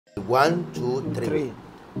1, 2, 3.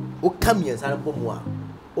 O come here and pomwa.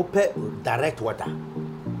 O pe direct water.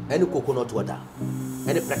 Any coconut water.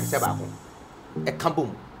 Any practice about a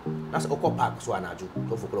campum. That's Oko Park, so anaju.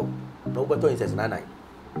 So for club. No better incense 9.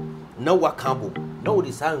 No what campum. No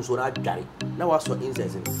the sounds so not carry. Now I saw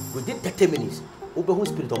incense within 30 minutes. Obe who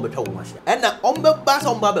spirit on the town machine. And now on the bass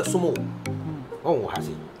on Baba Sumo. Oh, has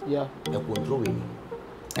it? Yeah. A control.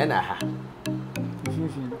 And I have.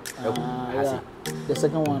 The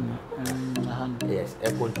second one. Yes,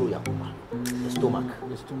 a control Yakuma. The stomach.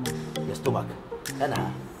 The stomach. And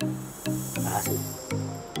I see.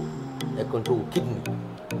 A control kidney.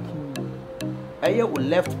 I will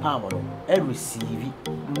left palm on and receive it.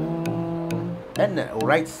 And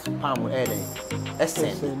right palm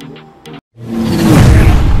ascend.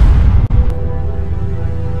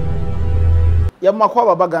 Yamakwa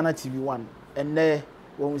Baba Ghana TV1 and there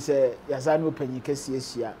when we say Yazano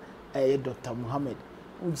Penikesi Dr. Mohammed.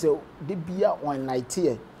 We say the beer one night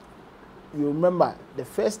here. You remember the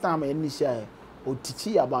first time I initially or teach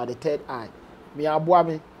you about the third eye. Me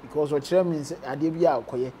abuame because what means I did be out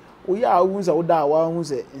quiet. We are who's a oda one who's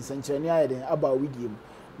in Sanchania about with him.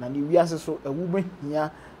 Nani we are so a woman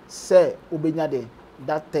here say Ubenya de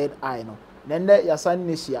that third eye no. Then there your son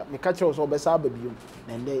Nesia, me catch us over Sababium,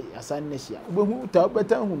 then there your son Nesia. We tell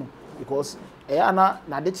better because Ayana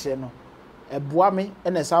Nadiceno, a boame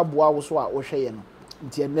and a sabua was what Oshayano.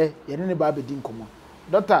 Tiene, Yenny Baby Dinkomo.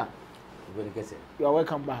 Doctor, you are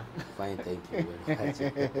welcome back. Fine, thank you very much.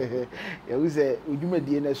 You was a Uduma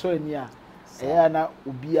DNA so near Ayana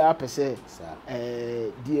Ubia per se,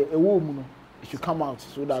 dear a woman should come out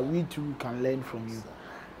so that we too can learn from you.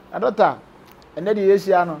 Doctor. And then the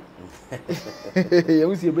Asiano,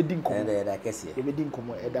 you see a bedding come, a bedding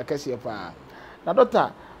come, a cassia. Now,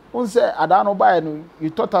 doctor, once I don't know by you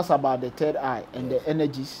taught us about the third eye and the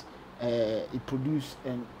energies it produces,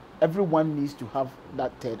 and everyone needs to have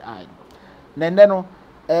that third eye. Then,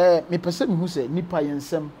 me person who said Nipa and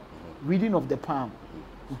some reading of the palm.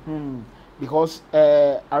 Because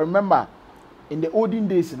I remember in the olden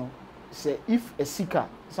days, you know, say if a seeker,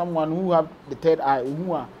 someone who have the third eye,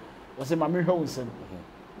 who are was a Mammy Howson,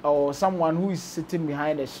 or someone who is sitting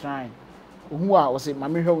behind a shrine, who was a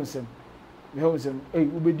Mammy Howson, hey,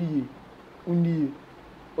 Ubedi, Undi,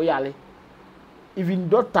 Oyale. Even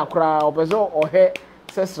Dr. Kra or Bezo or her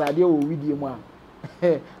says radio with you,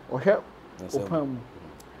 or her or Palm.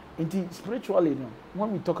 Indeed, spiritually,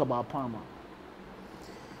 when we talk about Palma.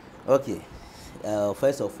 Okay,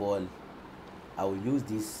 first of all, I will use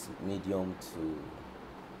this medium to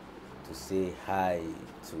say hi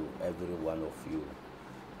to every one of you,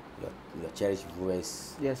 your cherished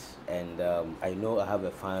viewers. Yes. And I know I have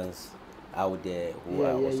a fans out there who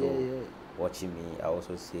are also watching me. I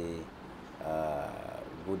also say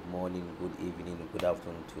good morning, good evening, good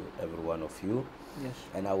afternoon to every one of you. Yes.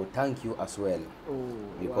 And I will thank you as well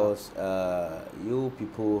because you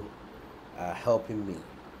people are helping me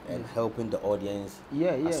and helping the audience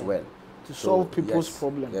as well to solve people's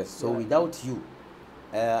problems. Yes. So without you,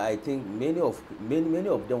 I think many of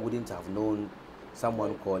them wouldn't have known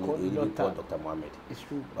someone called Dr. Mohammed. It's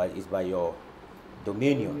true. But it's by your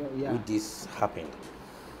dominion which this happened.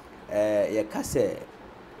 You can say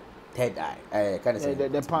third eye. Can say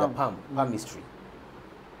the palm mystery.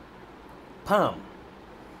 Palm.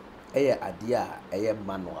 Idea.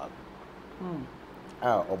 Manual.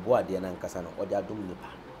 Obo idea na nkasa no odi adom nipa.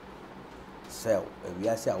 Sell. We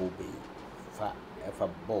are say obey. Fa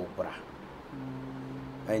bow bra.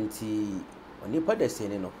 Anti onipa de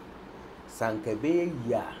sene no sanka be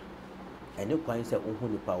ya ene kwan se ohu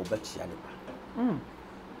nipa obachia nipa.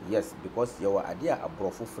 Yes, because your idea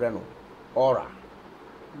abrofo frɛ no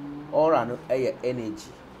aura no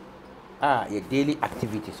energy your daily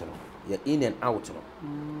activities no your in and out no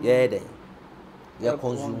then you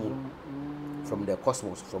consume from the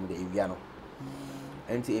cosmos, from the aviano.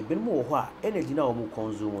 And a bit more energy now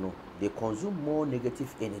consume no, they consume more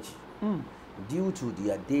negative energy due to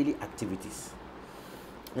their daily activities.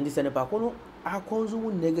 And this pakono are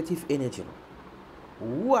consume negative energy.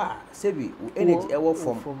 Wa sebi energy ever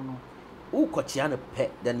from who kochiana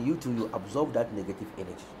pet, then you absorb that negative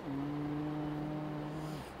energy.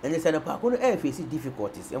 And this pakono face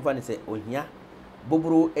difficulties. And when say on here,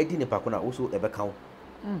 Bobro edine pakona also ebe count.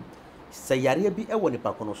 Say yare bi e woni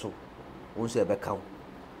pakono so, also ebe count.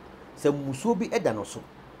 Say muso bi eda no so,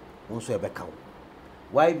 also ebe count.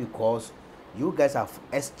 Why? Because you guys have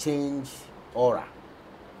exchanged aura.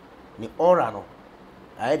 Ni aura no,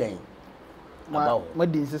 I then about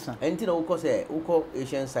what this is. Anything uko say uko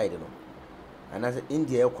Asian side no, and as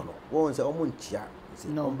India uko no, one say omunchia, say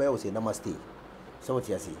ombe o say namaste. So what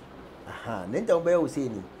you say? Aha, nenda ombe o say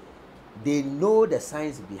ni they know the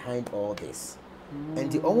science behind all this.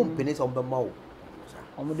 And the own pennies on the mouth.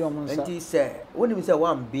 And he said, when you say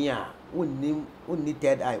one being, wouldn't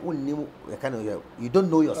third eye, wouldn't kind of you don't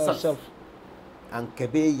know yourself. And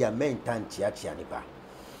Kebe ya main tan chianiba.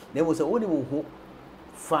 There was a only who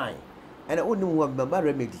fine, and I only one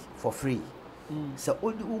remedy for free. So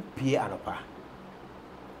all the pay anapa.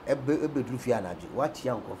 A bedroofiana, what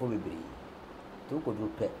young conformably. Don't go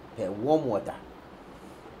to pay warm water.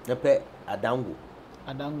 The pay a dango.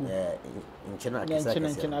 In China,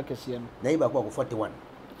 neighbor 41.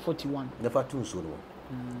 Never too soon.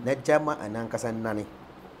 Net Jama and Ankas and Nanny.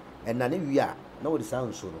 And Nanny, we are no the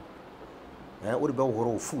sound soon. I would be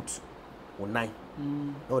horror food or night.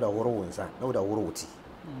 No, the horror and son, no, the horror tea.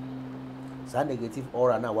 Some negative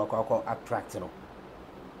aura now walk attract,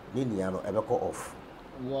 Niniano ever call off.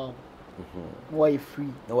 Wow. Why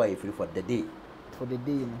free? No, why free for the day. For the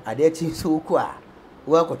day. I dare you so qua.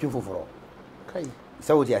 Welcome to for. Okay.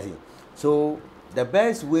 So the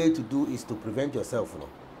best way to do is to prevent yourself,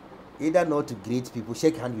 either not to greet people,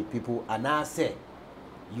 shake hands with people, and now say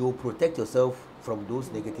you protect yourself from those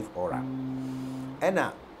negative aura. And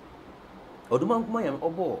now, Oduman Kumayam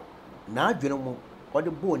Obo, now General or the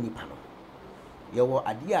bone nipano. Your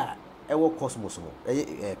idea, our cosmos,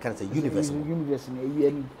 can say universe. Universe,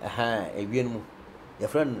 a your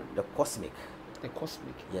friend, the cosmic. The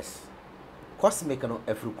cosmic. Yes. Cosmic,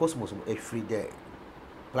 every cosmos, every day.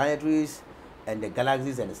 Planetaries and the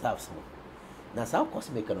galaxies and the stars. Now, how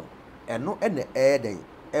cosmic, and no any air day,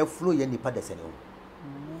 air flow any paddles,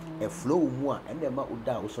 a flow more, and the ma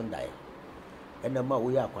uda usundai, and the ma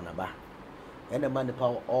uya konaba, and the man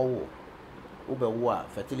power all over war,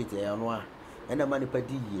 fertility, and the money per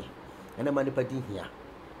ye, and the money per here,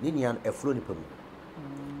 Ninian a flow nipum.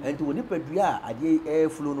 And to nipper dria, a day air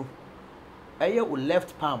flow, air will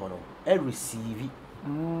left palm on, a receive.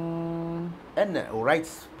 And right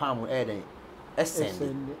palm adding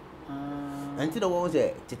ascend. Until the ones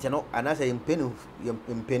there, Titano, and as I in penning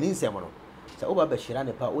semono. So over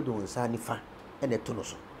Bashirani pa Udo and Sanifa and a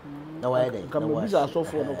tunoso. Now I didn't come with our so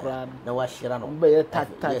for the crowd. Now I Shirano by a tack.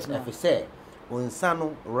 If you say, when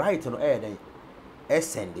Sano right on air,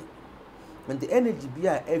 ascending. And the energy be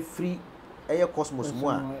a free air cosmos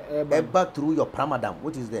more, back through your pramadam,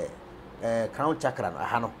 which is there. Crown chakra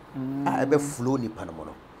ahano ebe flow ni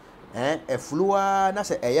panomono e flow na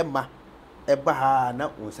se eyema eba ha na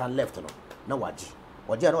unsan left no na waji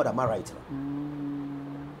na other man right no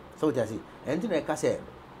so just see anything I can say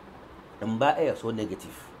mba so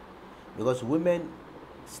negative because women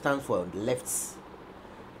stands for left,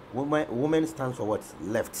 women stands for what?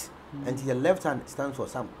 Left. And the left hand stands for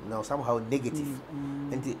somehow negative.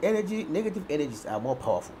 And the negative energies are more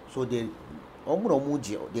powerful, so they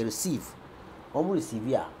receive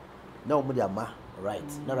yeah. No media ma right.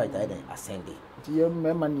 Not right either ascending. The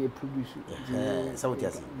money produce. So what you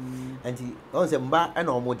see. And the also mba and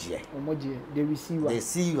they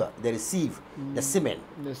receive the semen.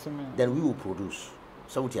 Then we will produce.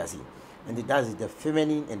 So what you see. And that is the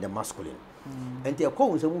feminine and the masculine. And the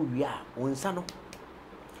cause we are on sano.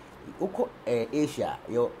 Oko Asia,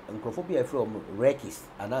 your anthrophobia from Rekis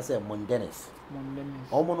and I say Mondanes.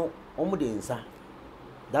 Omo de insa.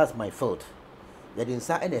 That's my fault. Ya de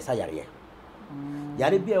insa ene sa yare.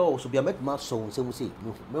 Yare bia also be met ma so say we say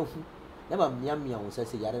no. Never miamia on say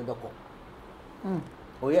yare be ko.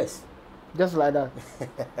 Oh yes. Just like that.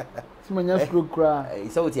 Simanya stroke cry.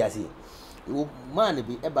 So what you see. You man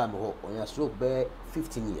be eba me ho on your stroke be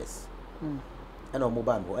 15 years. And on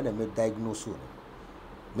mobile ho and I made diagnose soon.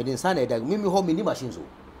 Medin sana da mimi ho mini machine so.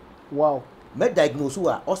 Wow. Me diagnose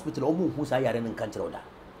wa hospital omo hu sa yare nin kan kire oda.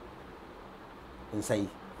 Inside.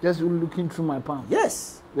 Just looking through my palm.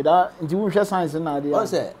 Yes. Without intuition science na there.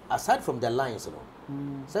 Also, aside from the lines no.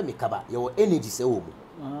 Say me kaba your energy say omo.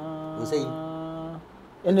 Inside.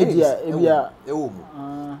 Energy ebia omo.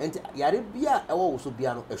 Enti yare bia e wo so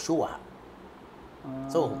bia no e show ha.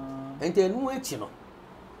 So, enti enu echi no.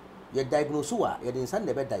 Ye diagnose wa, ye din san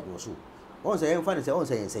de be diagnose. On say en fan say on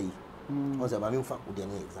say on say ma me fa wo de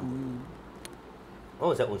an example.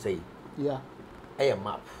 On say yeah. A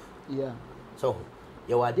map. Yeah. So,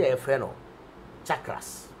 your idea a friend of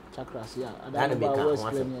chakras. Chakras, yeah. And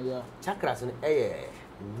yeah. Chakras in a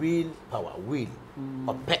will power, will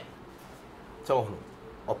or pet. So,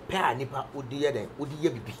 or pair nipa udia then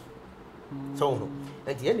udia bibi. So,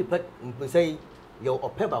 and the end pet say your or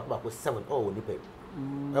pet back was 7 nipe.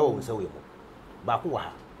 Oh, so we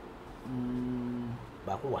Bakua.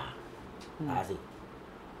 Bakua. I say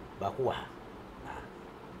Bakua.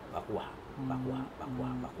 Bakua.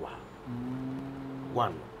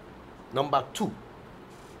 One. Number 2.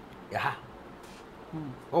 Yeah.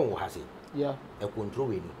 Oh, has it? Yeah. A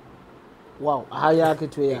control any. Wow, higher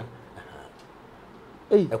to ya.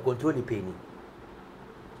 Hey, A control the penny.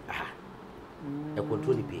 Aha. A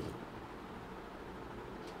control the penny.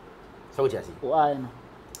 So what you see? Why no?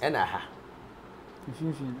 And aha.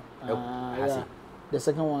 Yeah. The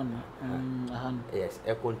second one. Yes,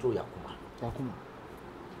 a control Yakuma.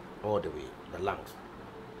 All the way, the lungs.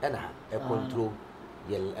 And a control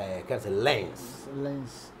your lens.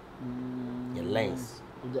 Your lens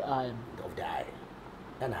of the eye.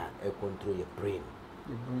 And a control your brain.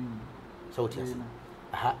 The brain. So what you see?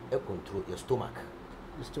 A control your stomach.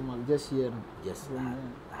 The stomach, just here. Yes.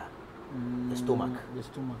 The stomach.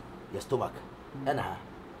 Your stomach. And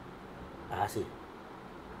I say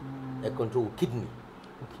a control kidney.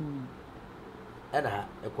 And a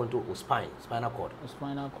control spinal cord.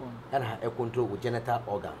 And a control with genital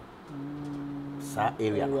organ. Sa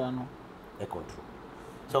area no. A control.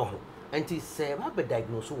 So, and to say about the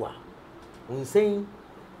diagnosis, when saying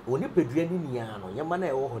only pedriani niano,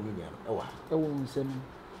 Yamana or Honiniano,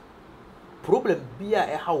 problem be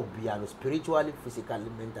a how be spiritually, physically,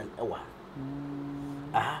 mentally,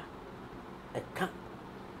 a can't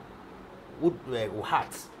would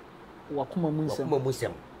heart. Wakuma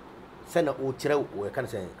Musem. Send a uchra, we can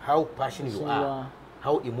say how passionate you are,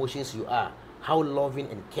 how emotions you are, how loving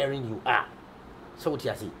and caring you are. So what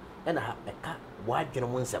you see, and a cat wide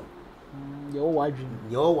gentleman. Your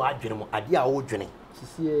wide gentleman, idea old journey.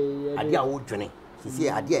 Idea old journey. See,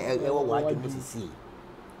 idea ever wide see,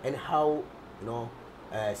 and how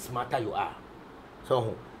smarter you are.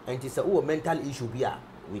 So, and it's a mental issue here.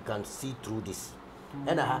 We can see through this.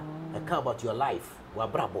 And I care about your life. Wa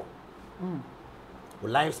brabo.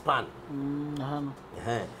 Lifespan.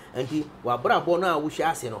 And the wa brabo na we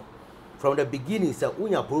shall say no. From the beginning, sir,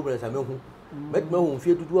 unya problems are me. Met me who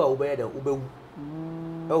fear to do obey the ube.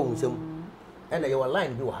 Oh, some. And your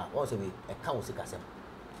line do also be a council castle.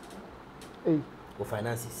 For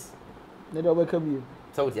finances. Never welcome you.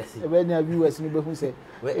 So just when your viewers who say,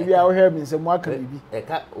 if you are having some work, a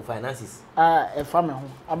cat of finances. A farmer,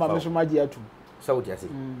 I'm a mission my dear too. So just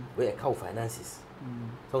we a cow finances.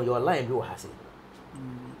 So your line do has it.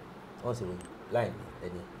 Also, line,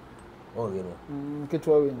 any. Oh, you know, get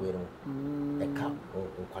away. A cow or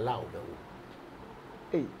allow.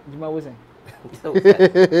 Hey, you might was that.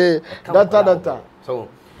 So,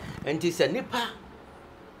 and it's a nipper.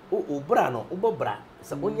 Oh, brano, ubobra,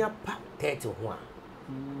 Sabonia pa 31.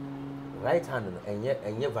 Right hand and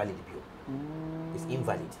yet valid view. It's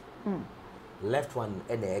invalid. Left one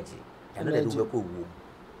energy. Another do go womb.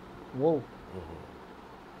 Whoa.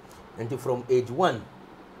 And from age 1,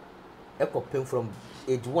 echo pim from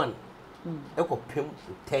age 1, echo pim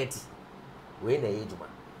 30. We in age 1.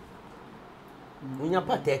 When you're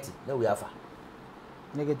 30, now we have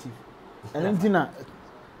negative. And then dinner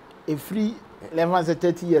a free 11 to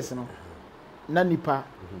 30 years no. Nanipa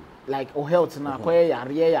like o health na koye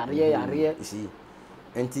yare. You see.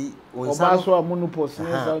 Enti onsa so monopause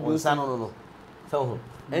no. So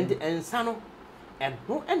and sano and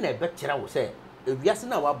no and e be kira wo say ewiase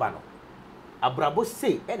na wa ba no abrabo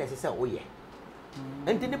say e na say wo ye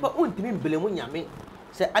enti nipa ontimi blame nyame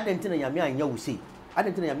say adenti na nyame anya wo say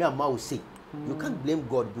adenti na nyame ama wo say you can't blame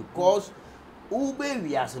God because ube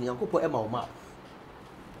wiase no yankopo e ma wo ma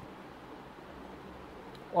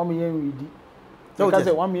one year because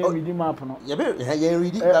 1 year reading map no you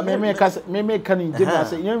read it me can in James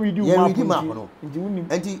say you read map no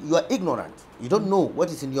and you are ignorant you don't know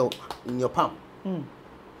what is in your palm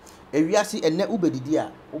ewiase enne ubedidi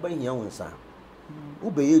a ubehia wonsa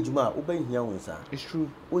ubeye ejuma ubehia wonsa it's true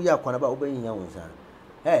uya kwanaba ubehia wonsa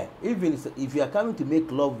hey even if you are coming to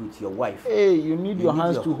make love with your wife hey you need your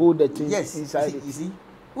hands to hold the thing inside you see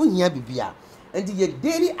unya bibia and your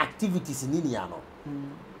daily activities ni nia no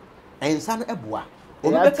ensan eboa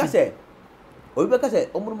obi beka say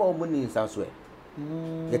omuruma omuni nsan so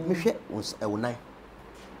yet me hwe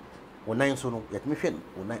wonan so no yet me hwe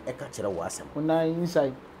wonan eka kire wo asem wonan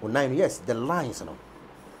inside wonan yes the lines no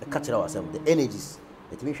eka kire wo asem the energies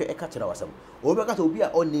yet me hwe eka kire wo asem obi beka say obi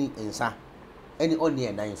a oni nsa any oni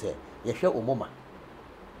enan say ye hwe omoma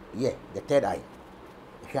yeah the third eye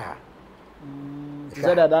hwe ha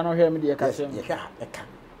said that I don't hear me the eka eka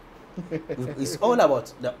it's all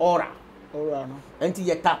about the aura no and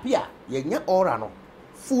your tapia ye nya aura no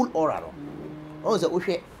full aura no o se o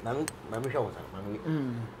hwe na me hwe won san ma me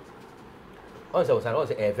o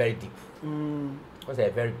se a very deep o se a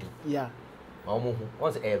very deep yeah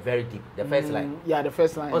o se a very deep the first line yeah the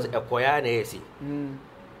first line o se ekoya na esi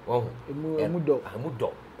oh emudo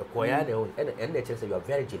ekoya na and the chance you are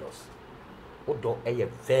very jealous odo e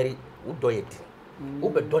very odo ye di o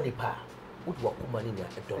be do ni pa would walk money in a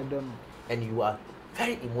and you are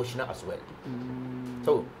very emotional as well.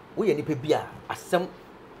 So we any pebia as some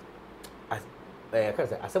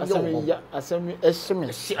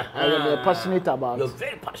passionate about. You're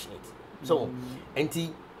very passionate. So and the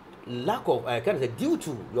lack of due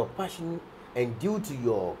to your passion and due to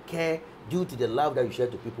your care, due to the love that you share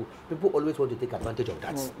to people always want to take advantage of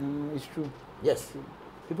that. It's true. Yes. It's true.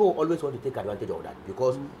 People always want to take advantage of that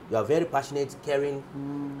because you are very passionate, caring,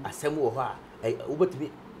 assemble of her. To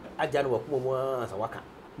be Ajano as a waka.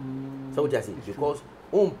 So just because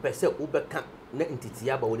per se can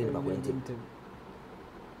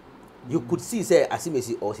you could see say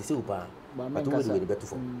asimesi or sisiupa but we do better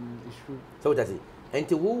for. It's true. So that's it. And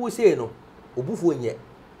to who say no obufu nye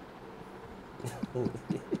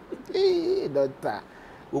Doctor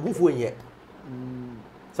obufu nye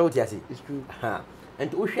so that's it. It's true.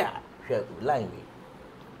 And to share line me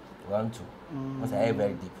 1 2 was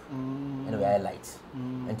very deep and very light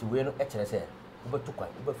and to we no actually say over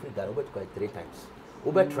free guy over 3 times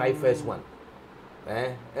over try first one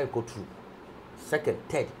and go through second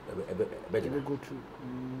third go through.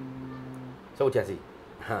 So what you say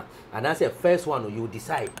and I say first one you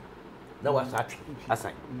decide now was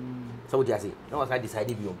assign so what you say now was I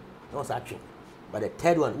decided you now was actually but the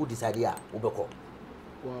third one who decided yeah wow.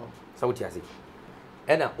 So what you say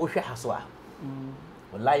and Osha Haswa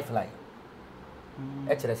lifeline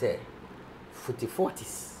actually say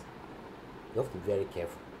 40s you have to be very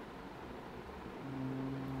careful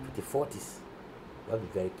 40s you have to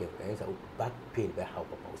be very careful and so back pain very how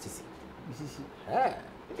papa sisi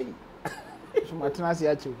so matinasi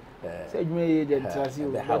acho say you may the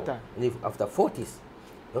trasi better after 40s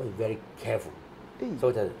you have to be very careful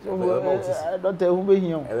so that don't tell who be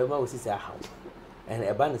here everyone will see how and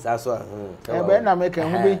a band is also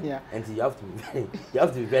and you have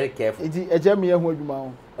to be very careful.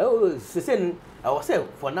 Oh, I was saying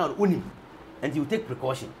for now uni and you take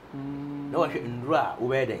precaution. No I shouldn't draw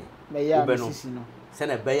wedding.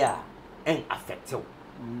 Send a bear and affect you.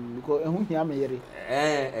 Because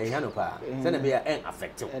send a bear and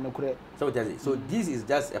affect you. So this is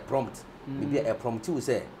just a prompt. Maybe a prompt to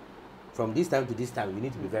say from this time to this time you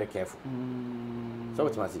need to be very careful. So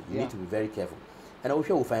what must you need to be very careful. And I will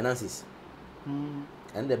show you finances.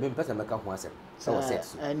 And the main person make up once. So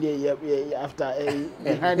and after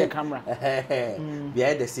behind the camera.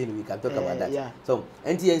 Behind the scene we can talk about that. Yeah. So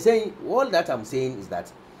and you're saying all that I'm saying is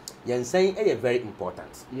that you're saying is very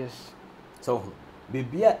important. Yes. So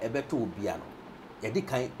bibia ebe to bia no. Ye di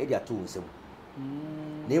kan e dia to nsem.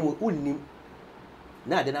 Na emu unnim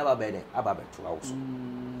na de na aba be to house.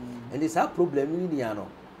 And this a problem ni ya no.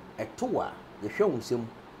 E to a ye hwe nsem.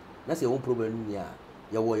 Na say one problem ni a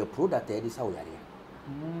your product e dis how yare.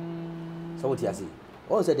 So what you say?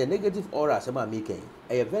 Also the negative aura some are making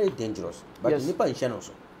are very dangerous but yes. Nipa nche no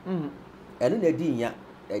so. And na di nya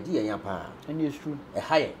pa. And it's true. A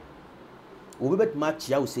higher. We bet match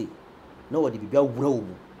ya say. No what bibia wura wo.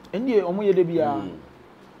 And ye omo ye de bia.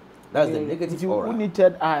 That's the negative aura. We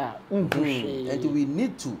needed eye. And we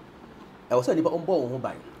need to also nipa on bo ho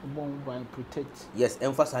ban. Protect. Yes,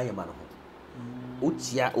 emphasize your man ho.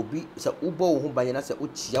 Uchia obi se ubo ho ban na se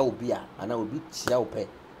uchia obi a ana obi chia ope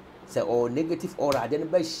se or negative aura de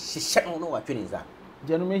be hihye no wa twene za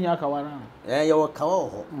jenu me hia kawa na yo kawa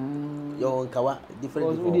ho yo kawa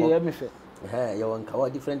different yo kawa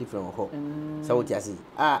different ho so what you see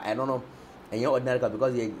I don't know and you ordinary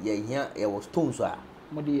because ye hia ye was stones so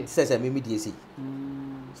modi se me die see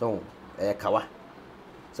so kawa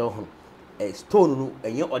so stone no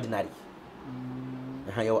and ordinary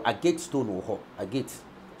your agate stone ho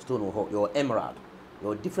your emerald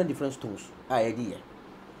your different stones idea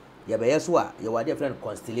ya be yeso a your wade different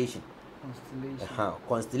constellation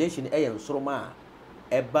e yen soroma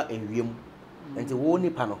eba enwiem enti wo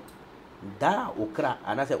nipa no da okra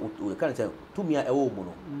anase o kan say tumia e wo mu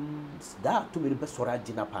no da tumi be sora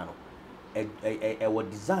gina pa no e wo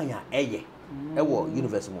design a eye e wo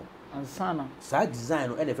universe mu ansana sa design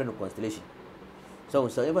no e different constellation so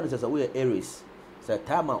even says we are Aries so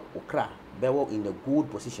tama okra be work in the good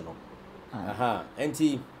position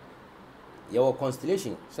enti your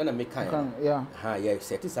constellation so na make kan yeah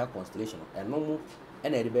set is a constellation and no mu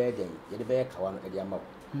and e be den ye de be kawa no e de ama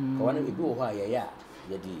kawa no e bi wo ho a ye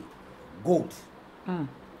di gold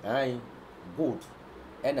gold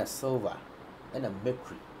and a silver and a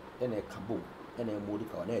mercury and a carbon and a modi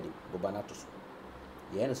kawa na e de go banato so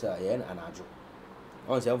ye no so ye na anajo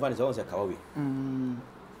on se on se kawa we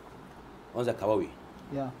on se kawa we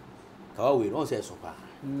yeah kawa we on se so pa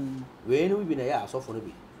we no bi na ya asofo no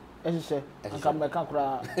bi say aka me ka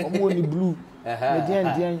kura omo ni blue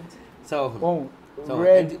median so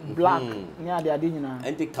red black nya de ade nyina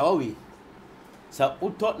enti kawawi sa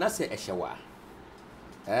uto na se ehyewa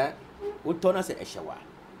uto na se ehyewa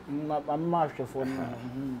ma hwefo no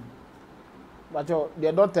but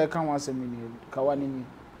the doctor can want some ni kawani ni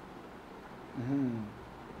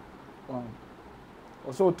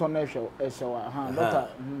also uto na ehyewa doctor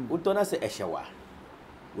uto na se ehyewa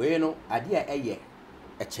we no ade a eye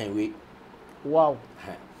echenwe wow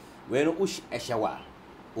we no ush ehyewa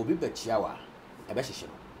obi bechiawa ebe hyehye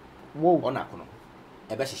no wow ona kono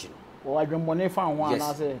ebe hyehye no o adwemmone fa ho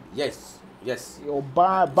ana say yes your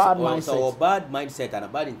bad mindset so bad mindset and a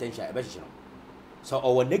bad intention ebe hyehye no so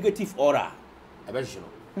our negative aura ebe hyehye no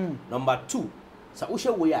number 2 so wo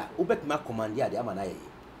hye we a wo betuma command ya de ama na ye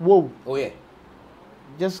wow oh yeah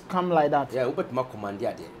just come like that yeah wo betuma command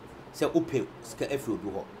ya de say ope ska efi obi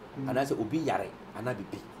ho ana say obi yare ana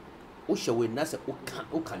bibi wo hye we na say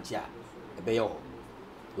wo kan chia ebe ye ho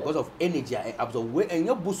because of energy I absorb we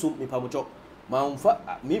enya busum me pamocho manfa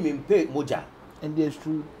me mpe moja and it's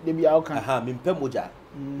true they be out can me mpe moja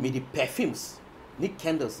me the perfumes ni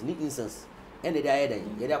candles ni incense and they are there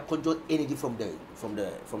they control energy from the sun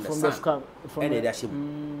and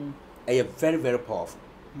they are very very powerful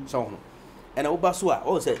so and oba so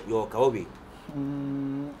a say your kawawi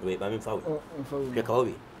we ba me fa we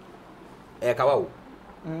kawawi kawa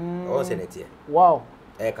o say netie wow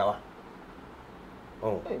kawa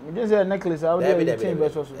oh me just say necklace how dey change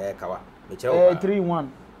beso so kawa me kire 3-1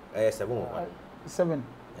 7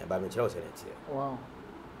 ba me kire o say netie wow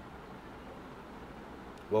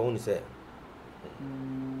wo hu ni say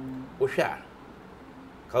o hwa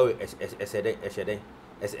kawe esede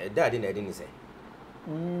dadi na edi ni say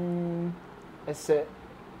ese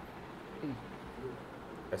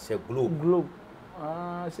globe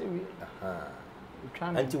say we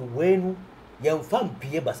anti wenu yemfam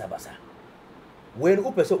pie basabasa wenu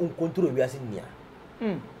upese control wi asinia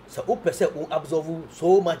so upese absorb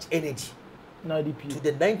so much energy to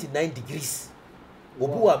the 99 degrees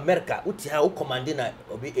obu America uti ha o commanding na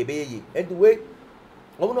obi ebeye and way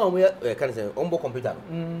omo no omo kan say ombo computer no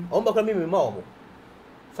ombo kan mi ma omo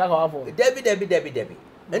saka wafo debi and debi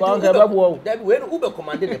wenu ube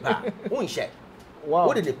commanding the pa unhye wow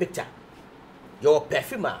what is the picture your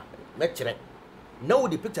perfumer me kire now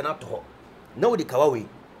the picture na to now the kawawe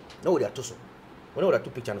now the atoso when we two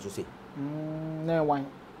picture no so say na wine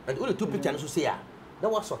and all the two picture no so say now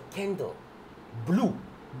was a candle blue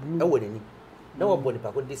e wo ni na wo body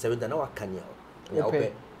pa ko dey 7 na wa kanya ya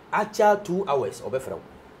obe acha 2 hours obe frɛ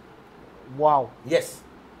wow yes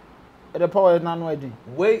the power na no adi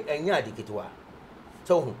we enya adiketwa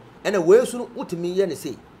so hu ena we su utimi ye ne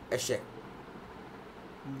say ehye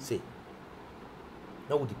say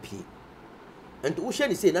na wo di pie and wo hye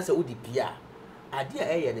ne say na say wo di pie a ade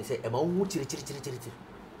a eye ne say e ma wo chiri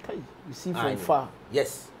kai you see from far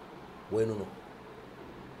yes we no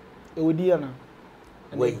e wo di ya na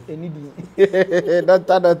we enidi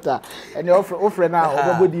data and offer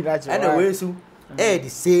na obody na che and we su the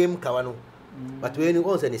same kawa no but we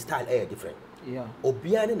no say the style different yeah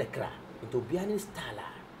obia ne kra into obia ne style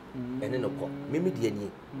a ene no ko mimi de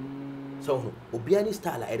ani so obia ne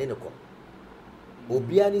style a ene no ko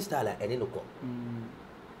obia ne style a ene no ko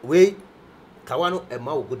we kawa no e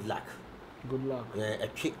ma good luck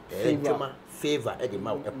favor e dey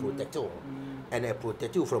ma protect you and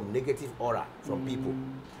protect you from negative aura from people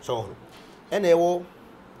so and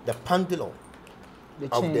the pendulum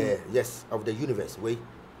of the universe way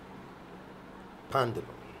pendulum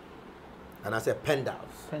and I say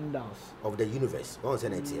pendulums of the universe one say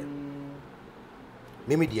net here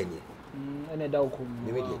mimi de ani ene da ko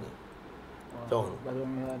mimi de ani so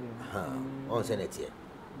one say net here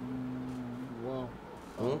wow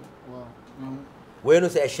we no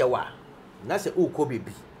say ehyewa na say uko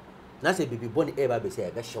bibi na say bibi boni eba be say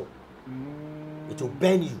ebe show it will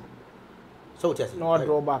burn you so what you say no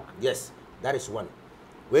drawback yes that is one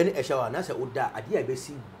when ehyewa na say oda ade a be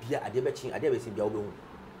si bia ade be chin ade be si bia wo be hu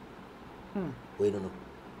we no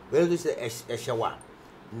we no say ehyewa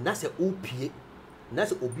na say opie na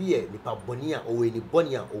say obi e nipa boni a o we ni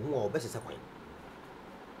boni a ohun a obesese kwan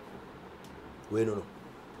we no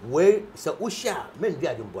we say o sha men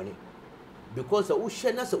bia de boni because o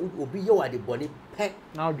share na say obi ye wa de boni pe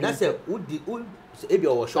na say o di o ebi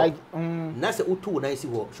o shop na say o tu na si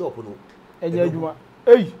ho shop no eja adwuma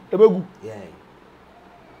ebegu yeah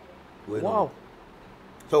wow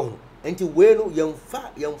so enti we no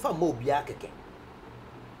yemfa ma obi akeke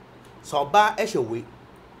so ba ehye we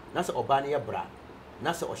na say oba na ye bra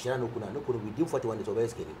na say o share no kuna within 41 days oba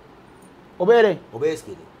eskele oba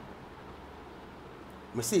eskele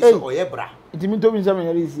me say so o ye bra itimi to bin sama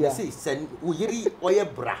yari sia see sen uyiri oye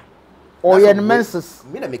bra or your menses.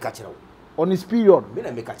 Me na me catch you. On his period. Me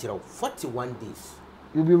na me catch you. 41 days.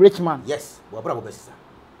 You'll be rich man. Yes. Wabra besa.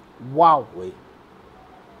 Wow. Wait.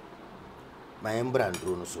 My embrand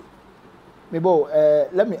drone so. Mebo,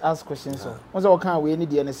 let me ask questions. So, once I can we need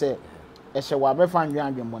the say, Eshawa, me find you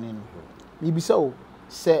and your money. You be so,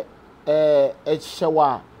 say,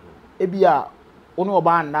 Eshawa, Ebia, ono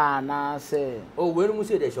oba na say. Oh, when we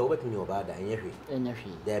say the show, but me oba da, and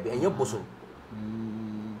there be and your bosom.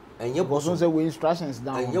 And your bosom say we instructions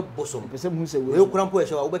down. And your bosom. The person who say we crampo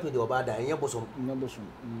show, but me oba da, and your bosom. No bosom.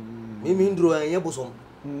 Me mean draw and your bosom.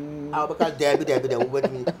 Because there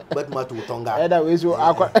but my two tonga. Either way, so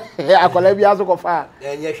I call be as a coffee.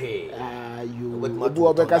 And yes, you would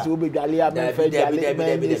do because you will be jolly. I'm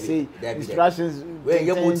say instructions when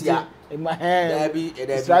you put ya in my hand.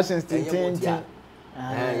 Instructions to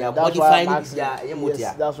that's why I'm asking.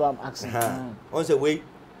 Yes, that's why I'm asking. On the way,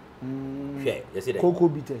 share, you see that. Cocoa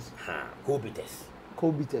beaters.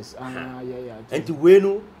 Cocoa beaters. Yeah. And to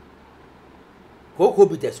win, cocoa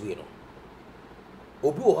beaters win.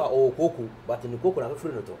 Obi o koko but ni koko na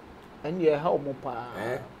free no to enye ha omo pa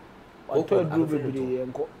wa to eduru bebiri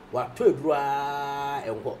enko wa to eduru a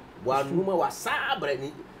enko wa numa wa sabre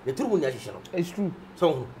ni turu nya hihye no it's true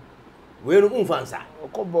so we no umfansa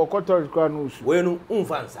ko to kwa no su we no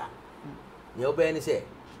umfansa ni obe ni se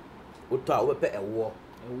o to a wo pe ewo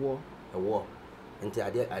nti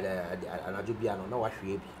ade anajo bia no na wa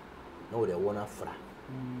hwe bi na wo de wo na fra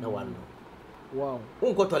na wa no wow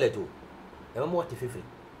unko toilet o e mo wati fifiri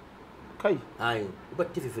kai ai uba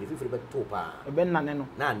fifiri be to pa e be nane no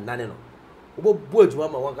ubo bo adwuma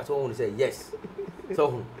ma wan ka so won say yes so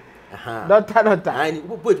hu aha doctor ai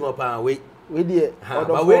ubo bo adwuma pa we die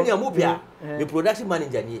ba we ni amupia the production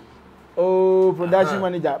manager ni oh production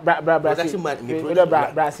manager production manager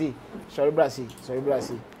brasi sorry production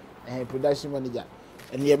manager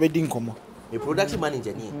and ye be din komo the production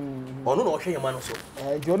manager ni ono na ohwe yema no so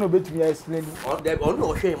jo no betumi explain ono na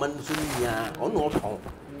ohwe yema no so ni ya ono ohwe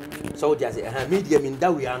so just say media min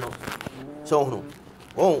da we ano so hu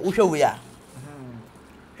uhwe we ya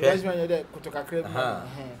yes man you there kutoka crave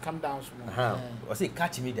calm down small o say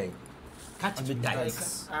catch me tight catch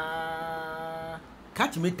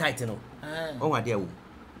me tight no wa there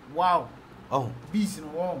wow bees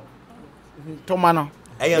no toma no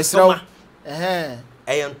toma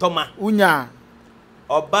toma unya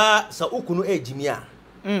oba sa ukunu ejimi a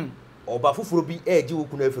oba fufuro bi eji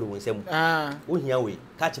ukunu afiri wonsam ohia we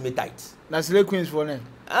catch me tight na slay queens for ne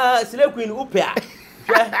slay queen upia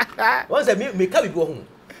once me ka bi ho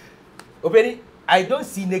obeni I don't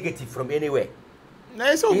see negative from anywhere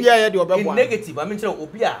na so obi a ye de obebo negative I mean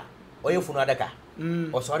obi a oyefunu adaka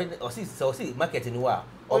o sorry o si market ni wa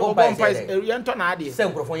obo price ye nto na ade se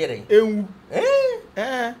nkrofon ye den ewu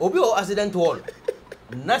obi o accident wall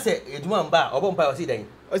na se eduma mba obo mpa o si den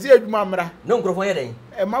o si eduma mra no nkrofon ye den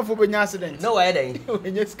e mafo be nya accident no wa ye den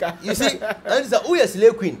enye ska you see and say who is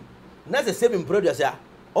slay queen na se same producer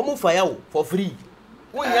omo fire wo for free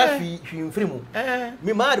wonya fi free mu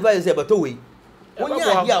me ma advise say beto we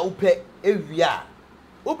wonya dia upe ewia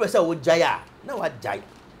upe say wo jaya na wa jai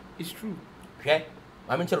it's true hwe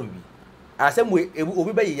ma me nchero bi asem we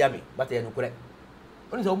obi be yiya me but ye no kure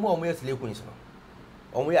oni so omo ye slay queen so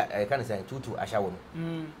omo ya kan say tutu ashawo no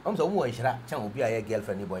omo so omo nhira chan obi aye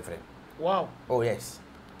girlfriend ni boyfriend wow oh yes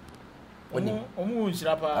omo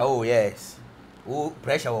nhira pa oh yes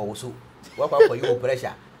pressure wo so wa for you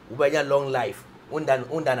pressure ubanya long life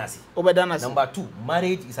undanasi obedanasi number 2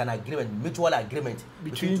 marriage is an agreement mutual agreement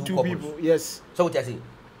between two people yes so what I say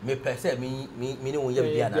me person me ni won ye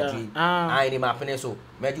bia na twi I ni ma fene so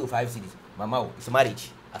me do 5 cities mama o it's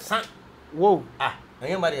marriage asan wow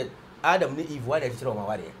anya marriage Adam ni Eve why dey tell ma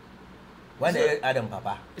why Adam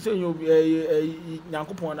papa so you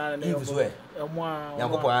Nyankopon na na Eve so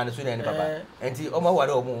Nyankopon na so na ni papa enti o ma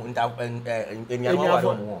ware o mu nta enyanwa ware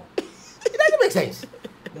o mu it doesn't make sense.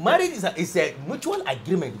 Marriage is a mutual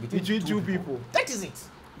agreement between two people. That is it.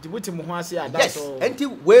 Yes. Until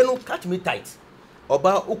we no catch me tight.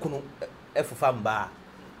 Oba okunu efufa mba.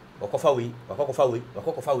 Wakofa we.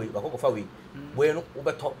 We no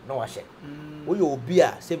ubeto na wa hye. We yo obi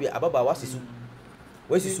a se bi ababa wasisu.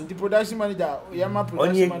 Wasisu. The production manager, yama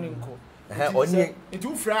production manager nko. Onye. It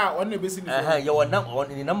u fra on na besi ni. You on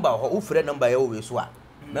the number ho u fra number ye we so a.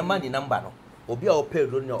 Memma ni number no. Obi a o pay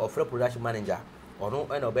loan no offer production manager. Ono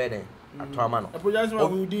eno beden atoma no production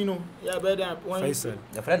manager we din no ya beden Faisal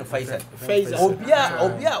the friend Faisal obi a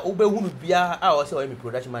obehunu bia a o se o mi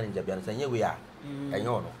production manager bia no sanye we a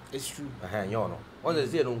enyo no it's true enyo no on the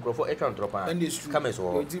say no nkrofo e twan tropa come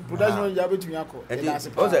so the production manager betumi akọ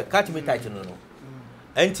on the catch me tight no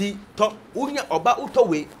Enti to unya oba uto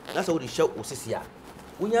we na so wo de hye osisi a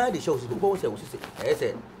unya de hye osisi bo se osisi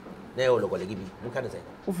say na yo logo legi bi mu ka de say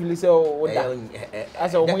o feel say o da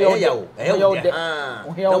asa o ho ya o de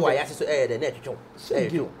na wa ya so de na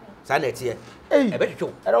twetwo sa na tie be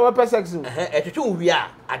twetwo era wa persex twetwo wi a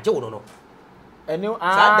agye wo no ene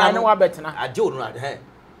ene wa betena agye wo no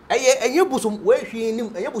eye busum we hwi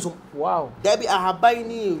nim eye busum wow da bi ahaban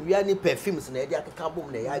ni wia ni perfumes na ede akeka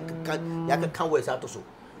bom na ya keka we sa to so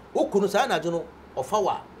okunu sa na jo no ofa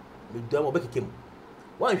wa me do mo bekekem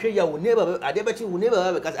wan hwe ya wo neighbor ade be chi wo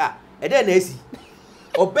neighbor be kasa ede na esi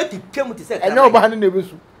obekekem ti se ene oba ne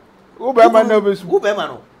besu wo be ma na besu wo be ma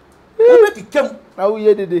no obekekem na wo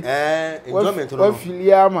ye dede enjoyment no wa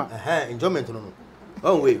filiama enjoyment no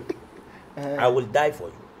one way I will die for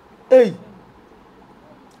you hey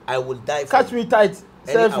I will die for catch you. Me tight.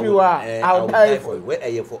 Self me wa. I will die for you. Where are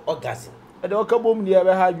you for orgasm? E dey okabom ni e be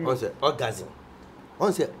ha you. On say orgasm.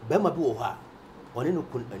 On say be ma bi wo ha. Oni no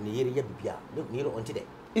kun ni yere ya bibia. Ni ro onti de.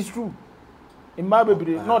 It's true. Imma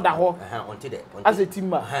bebre no da ho. Onti de. As a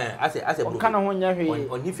timba. As a bro. Kana ho nya hwe.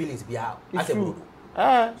 Oni feelings bia. As a bro.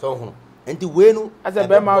 So ho. Enti we no as a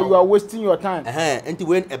be ma you are wasting your time. Enti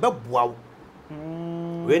we e be boa wo.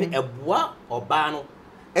 We ni e boa oba no.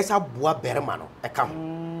 Esa boa berma no e ka ho.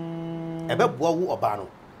 Ebe boa wo oba no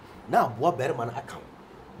na boa berma no aka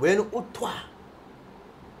we no oto a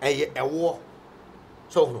eye ewo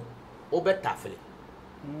so no obetafele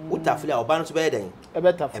utafele oba no so be den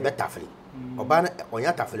ebetafele oba no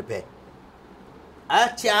onya tafele pe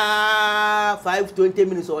acha 5-20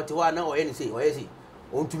 minutes or what na oye ni say oye si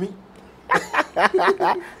ontumi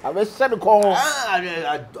abe send ko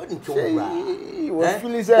I don't know we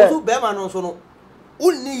feel say so berma no so no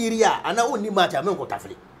onni yiri a ana onni match a me ko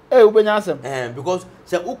tafele ubenya asem because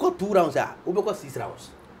say uko 2 rounds a ubeko 6 rounds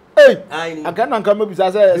aka na nka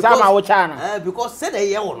mabisa say sama wo cha na because say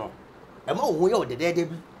dey ye wo no e ma wo ye wo dede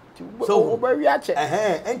bi so oba wi ache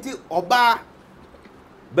enti oba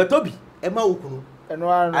betobi e ma wo kunu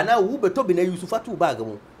ana wo betobi na yusufa tu bag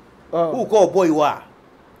mu wo ko boy wa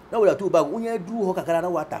na wo tu bag unya du ho kakara na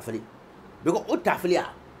wa tafele because o tafele a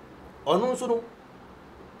onu so no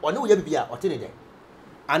oni wo ye bibia o tene de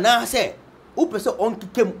ana say o pese on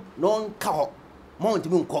kikem no nka ho mount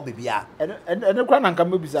mi nko bibia ene kwa na nka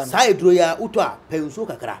mabisa no sai dro ya uto a penso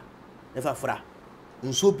kakra ne fa fra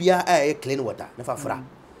nso bia e clean water ne fa fra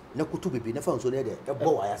na kutu bibi ne fa nso ne de e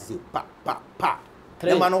bo wa ya se pa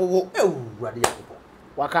ne ma no wo ewurade ya ko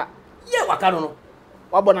waka ye waka no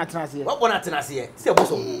wabo na tenase ye se bo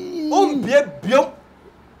so on bie biom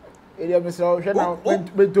eri amesra hwe na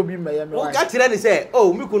bento bi me ya me wa o ka kire ni se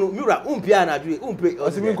o mi kunu mi wura umpia na adwe umpe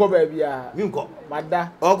o si mi nko ba bia mi nko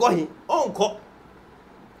mada ogo hin onko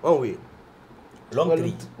one way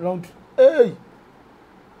long hey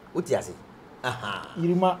uti ase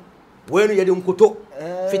irima wenu ye de nkoto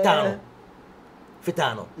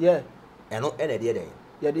fitano yeah eno ene de den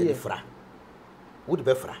ye de fra wo de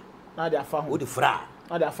be fra na de afa ho wo de fra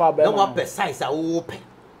na de afa be na wa pe size a wo pe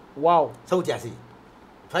wow so uti ase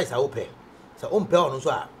size a wo pe so on pe ono so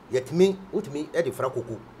a yetimi utimi e de fra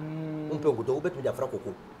koko on pe nkoto wo betimi de fra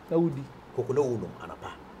koko na wudi koko na wo no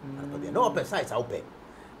anapa bia na wa pe size a wo pe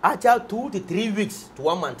acha 2 to 3 weeks to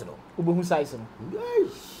 1 month no obohu size no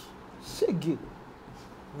shege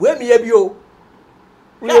we mi ye bi o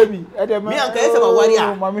we bi e de mi anka yesa ma wari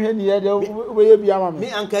a ma me he ni e de we ye bi ama me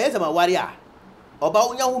mi anka yesa ma wari a oba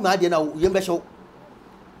unya hu ma de na ye mbe hyew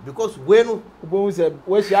because we no obohu se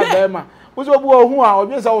we hia ba ma wo so obu ohu a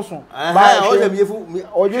odwe se wo so ba o se mi yefu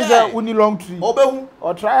odwe se uni long tree obehu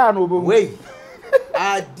o try an obehu we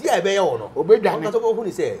a dia be ye wo no obedwane o so ohu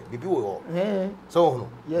ni se bibi wo ho so ohu no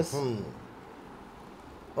yes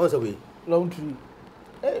o so we long tree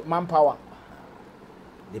manpower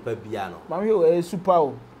nipa bia no ma we super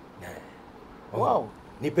o wow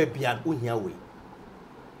nipa bia o hia we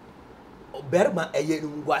berma eye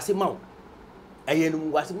ngwase ma o eye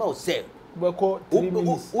ngwase ma o se we ko 3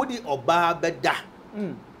 minutes odi oba beda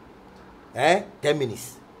 10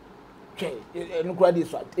 minutes okay enu kwa di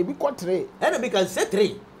so e bi ko 3 and we can say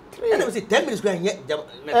 3 and we say 10 minutes kwa nye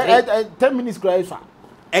 10 minutes kwa so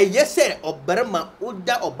yes say oberma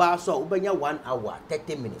oda oba so obanya 1 hour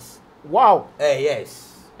 30 minutes wow yes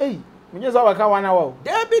munye za waka 1 hour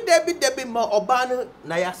debi ma oba no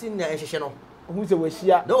na yase na ehhehye no ohun se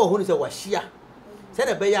wahia no ohun se wahia say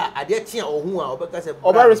na be ya ade tia ohun a obeka se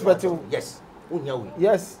oba respect you yes unya we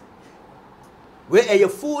yes we are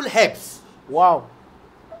full herbs wow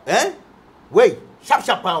we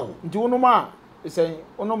sharp pound nti wonu ma say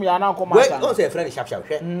onum ya na akoma we on say friend sharp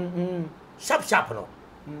hwe sharp no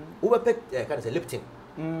wo be pet kan say lipton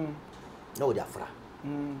no dia fra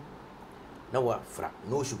Now what? Fra,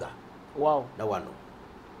 no sugar. Wow. Now what? No.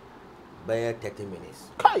 By 30 minutes.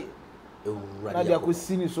 Kai. Na dia ko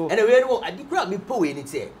sini so. Anyway, no, I declare me po we ni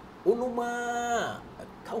say. Onuma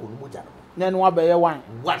ka onu moja no. Na no abeye wan.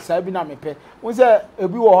 Wan. Sa bi na me pe. Won say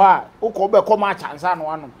ebi wo ho a, wo ko be ko ma chansa no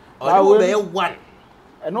anom. Ba we be wan.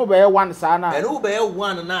 Eno be wan sa na. Eno be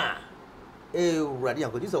wan na. Urade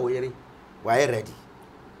yanko dis awere. Why ready?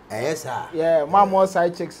 Yes sir. Yeah, mama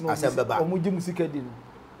side checks no. Omuji musika di no.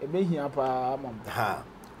 E be hia pa mam. Ha.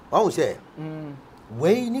 Won say.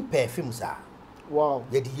 We ni perfume sir. Wow.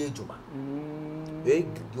 Ye di ejuma. The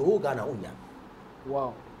whole Ghana unya.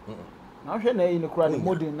 Wow. Na hwe na yi ne kura ni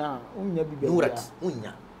modern na unya bi be.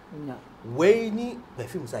 Unya. We ni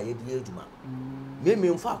perfume sir ye di ejuma. Me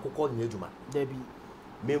mfa akokọ nya ejuma. Da bi.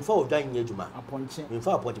 Me mfa odwan nya ejuma. Aponche. Me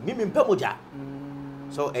mfa aponche. Me mpa moja.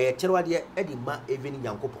 So kyerwade e di ma even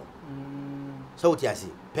Yankopon. So ti ase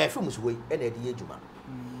perfume so we e na di ejuma.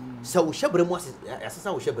 So wo hyebre mo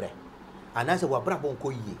asesa wo hyebre. Anase wo abrabon ko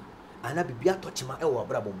yie. Ana bibia tochima e wo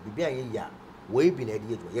abrabon bibia ye ya. We bi na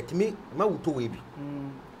di ejuma. Yetimi ma wo to we bi.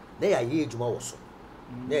 Na ya ye ejuma wo so.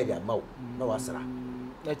 Na ya di ama wo. Na wasra.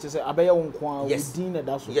 Na chese abeye wo nko a wo din na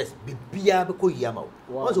da so. Yes, bibia be ko yie ama wo.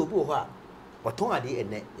 Once obi wo ho a waton ade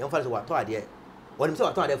ene. Yemfa so waton ade. Wonim se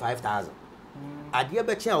waton ade 5,000. Ade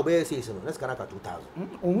be chia obe say so no. Na sika na ka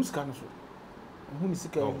 2,000. Ohun sika no so. Ohun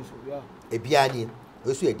sika no so. Yeah. Ebia ni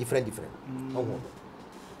we so different. Ohun.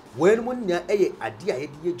 When mo nya eye ade a ye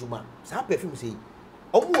di ejuma. Sa perfume say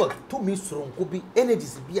omo to me soronko bi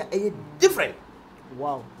energies bia eye different.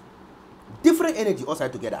 Wow. Different energy all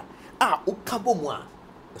side together. O kabo mu a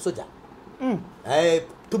soja.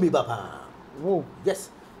 To me baba. Wow. Yes.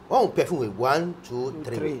 One perfume 1 2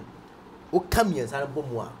 3. O come here san bo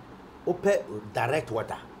mu a o pe direct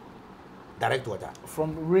water.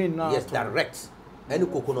 From rain now. Yes, direct. Any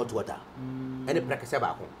coconut water. Any prekese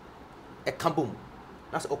ba ko. E kabo mu.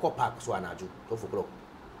 That's Oko Park so anaju. To fukro.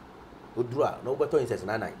 Odura no beto incense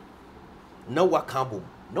na nine. Now what kabo.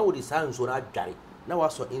 Now the sound so na dware. Now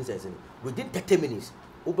what so incense within 30 minutes.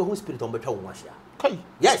 Obe hu spirit on betwa won ahia. Kai.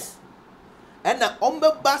 Yes. And na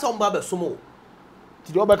ombe ba so omba be somo.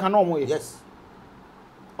 Ti obe kan no mo ye. Yes.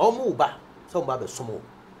 Omo ba so omba be somo.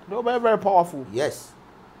 They obe very powerful. Yes.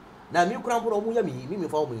 Na mi kura mpo omo ya mi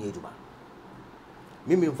fa omo ye ejuma.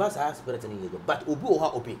 Mi fa sa spirit ni ye ejuma. But obi o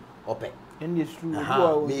ha ope. In this true.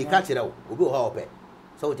 Me ka kire wo. Obi o ha ope.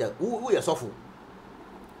 So wo ye sofo.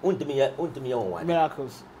 Untimi ye won wan.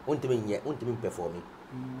 Miracles. Untimi perform.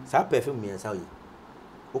 Sa perfume mi ensa yi.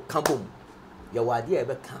 O kambom. Ya wade e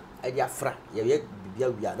be ka e dia fra. Ye bibia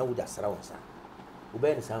wi na wo da sra won sa. Wo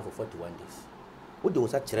be ni sa for 41 days. Wo de wo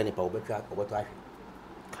sa kire ni pa wo betwa oboto ahwe.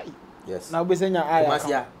 Kai. Yes. Na wo be senya aya.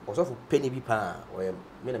 Masia, osofo penny bi pa o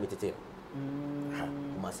me na metete.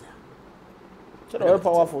 Masia. Chero very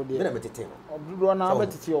powerful dey. Me na metete. Odudo na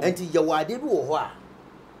metete o. Enti ya wade bi wo ho a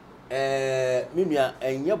me nua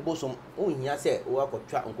enye bosom ohia se wo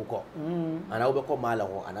akotwa nkokọ. Ana wo be ko mala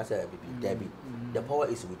ho ana se bibi dabi. The power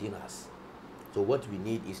is within us. So what we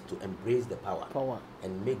need is to embrace the power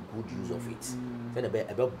and make good use of it. Say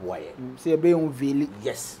ebe boye. Say ebe unveil.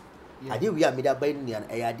 Yes. Ade we a meda ban nian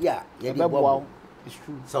ade a ye dey bow. It's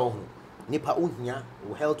true. So nipa ohia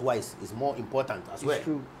health wise is more important as well. It's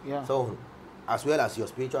true. Yeah. So as well as your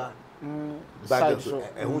spiritual background.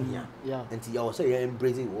 Ohia. Yeah. And you also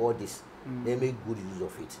embracing all this. They make good use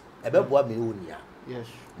of it. Ebe boa me ohia. Yes.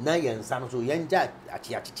 Na yen san so yen ja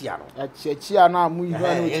achiachia no. Achiachia na mu yi no.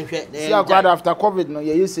 See after COVID no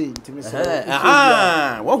ye say intimi say.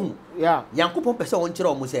 Wo hu. Yeah. Yankopon pese won kire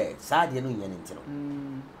o mu say saa de no yen ntino.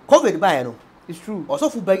 COVID buy no. It's true. Also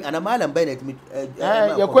fu ban ana malam ban na timi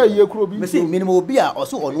ye kwa ye kuro bi. Me say minimum obi a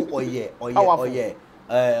also onu oye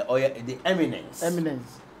the eminence.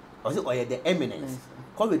 Also oye the eminence.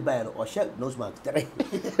 COVID buy no o share nose mask 3.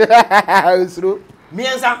 It's true.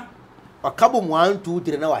 Miensa akabo 1 2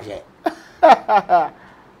 3 na wa hye.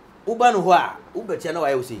 Uba no ho a ubetia na wa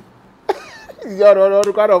ye say.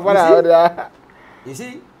 You kind of father. You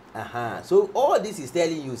see? So all this is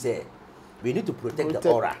telling you say we need to protect the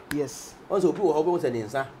aura. Yes. Also people how be say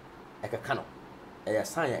nsa e kaka no. E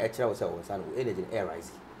sign e kira wo say wo nsa no energy air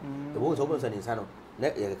rise. The ones how be say nsa no na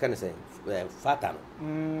e kaka say fat no.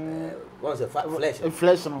 One say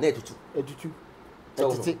flesh no. Na etutu.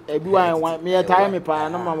 Etiti ebi wan me tie me pa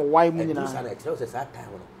na ma why mu nyina. Nsa na e kira say that time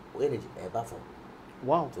no energy e ba form.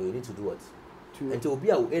 Wow. So you need to do what? Until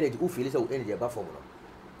be our energy, who feels our energy above formula.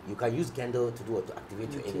 You can use candle to do what to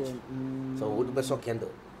activate your energy. So what the best candle?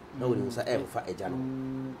 No, we use a jano.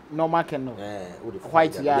 Normal candle.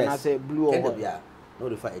 White yeah, I say blue or candle. Yeah, no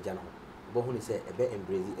the fire jano. But when you say a bit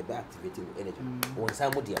embracing, a bit activating energy. When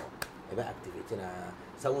some would ebe activate na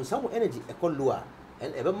some energy e call lower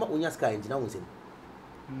and ebe ma unya ska engine na wonsen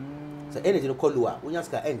so energy no call lower unya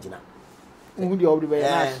ska engine Who the old way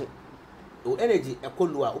o energy e call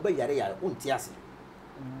lower ube yare unti ase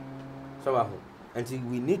so until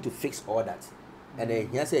we need to fix all that and then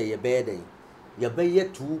here say your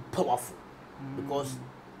bed too powerful because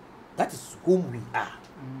that is whom we are.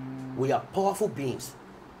 We are powerful beings.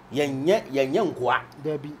 Until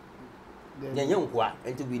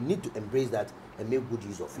we need to embrace that and make good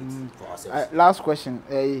use of it for ourselves. Last question,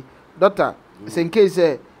 doctor. In case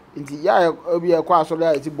we are quite sorry,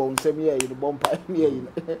 it's born same year in the bomb.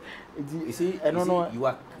 You see, you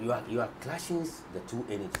are clashing the two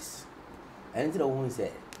energies. And the woman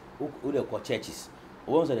say, who they call churches.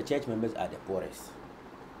 One of the church members are the poorest.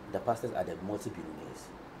 The pastors are the multi-billionaires.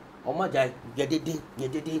 Omaja yedede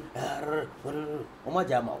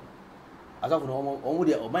omaja ma asafu no omo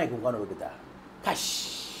de o mic nko na ogeta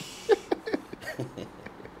cash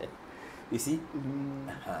you see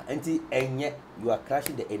anti enye you are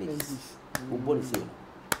crashing the energies o body say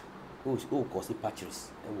o cause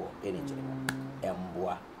patches e wo energy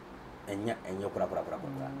emboa enye kura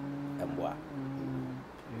emboa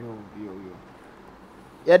yo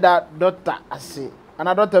yeda doctor ase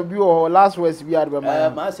another doctor bi o last words we had by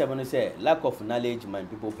my seven say lack of knowledge man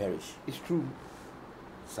people perish. It's true.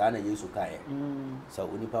 Sana yesu kae so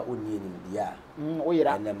onipa onni enim dia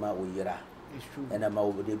oyira enema oyira. It's true. Enema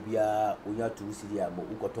obode bia onya 2 cedi amo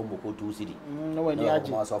ukoto moko 2 cedi no when ya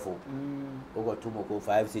ma sofo ukoto moko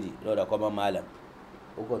 5 cedi no da koma malam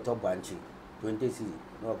ukoto banchi 20 cedi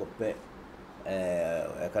no ko pe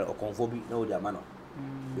ka okonfobi no dia mano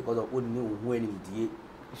because of onni hu enim die.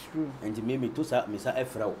 It's true. And me to sa misa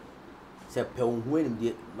efrao se pe ohun enim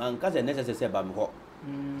de man ka se necessary se ba me ho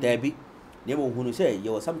there be ne mo hunu say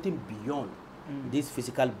there was something beyond this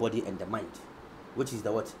physical body and the mind, which is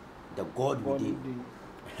the God within.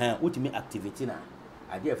 What me activity na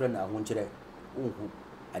ade friend na ho nkire unhu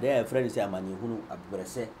ade friend say amani hunu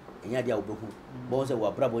abrese enya dia obehu bo say wa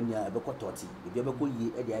brabo nia e be kototi e be ko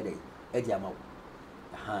yi e dia amawo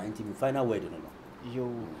nti me final word no yo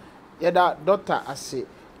yeda doctor ase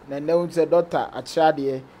na now say doctor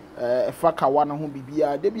achade faka wana ho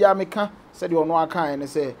bibia de bia meka say de ono aka ne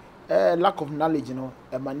say lack of knowledge no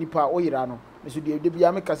e manipa oyira no so de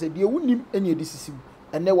bia meka say de wunim ene edisisi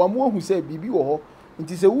ene wa mo hu say bibi wo ho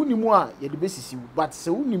nti say wunimu a ye de besisi but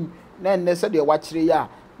say wunim na ene say de wa kire ya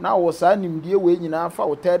na wo sa nim de we nyina fa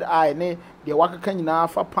wo third eye ne de wakaka nyina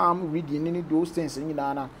fa palm reading ne those things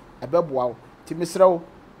nyina na ebeboa wo ti misrew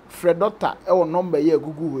Fred doctor e wo number ye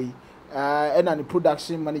gugu hoyi and the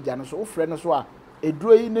production manager no so friend no so a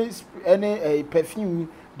eduro yi ne perfume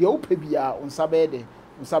de o pe bia unsabe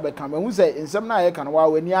kan hu say nsem na ye kan wa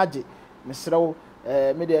wani age mesrew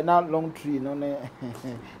me de na long tree no ne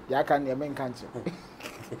ya kan ye men kan che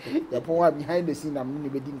ya pon wa behind the scene am ne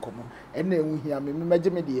be di nkomo en na ehu hia me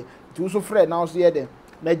meje me de tu so friend na so ye de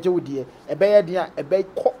na je wodie ebe ye de ebe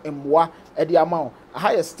ko emwa e de ama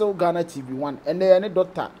aha ye still Ghana TV1 and any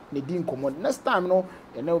doctor ne di nkomo next time no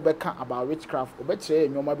and now we about witchcraft obekire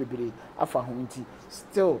nyoma bebere afa ho nti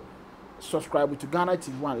still subscribe to Ghana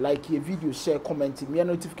TV1 like your video share comment me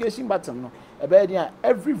notification button no ebe dia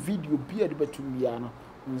every video be ade betumi ya no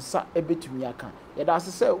nsa ebetumi aka ye da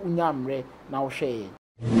se unya amre na wo hwe